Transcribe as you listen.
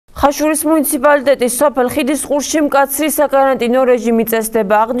ხაშურის მუნიციპალიტეტის სოფელ ხიდისყურში მკაცრი საკარანტინო რეჟიმი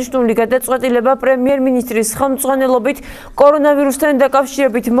წესდება. აღნიშნული გადაწყვეტილება პრემიერ-მინისტრის ხელმძღვანელობით კორონავირუსთან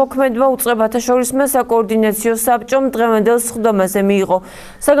დაკავშირებით მოქმედმა უწყებათა შორისმა საკოორდინაციო საბჭომ დღევანდელ სხდომაზე მიიღო.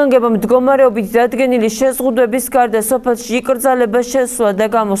 საგანგებო მდგომარეობით დადგენილი შეზღუდვების გარდა სოფელში იკრძალება შესვლა და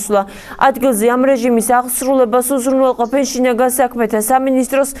გამოსვლა. ადგილზე ამ რეჟიმის აღსრულებას უზრუნველყოფენ შინაგან საქმეთა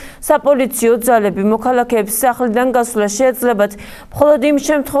სამინისტროს საპოლიციო ძალები. მოქალაქეებს სახლიდან გასვლა შეეძლებათ მხოლოდ იმ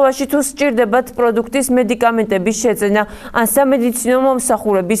შემთხვევაში, თუ სჭირდებათ პროდუქტის მედიკამენტების შეძენა ან სამედიცინო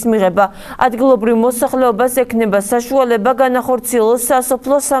მომსახურების მიღება. ადგილობრივ მოსახლეობას ექნება საშუალება განახორციელოს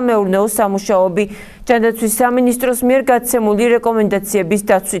სასოფლო-სამეურნეო სამუშაოები ჯანდაცვის სამინისტროს მიერ გაცემული რეკომენდაციების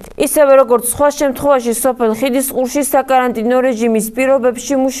დაცვით. ისევე როგორც სხვა შემთხვევაში სოფელ ხიდისყურში საკარანტინო რეჟიმის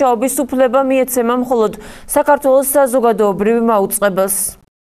პირობებში მუშაობის უფლება მიეცემა მხოლოდ საქართველოს საზოგადოებრივ მაუწყებელს.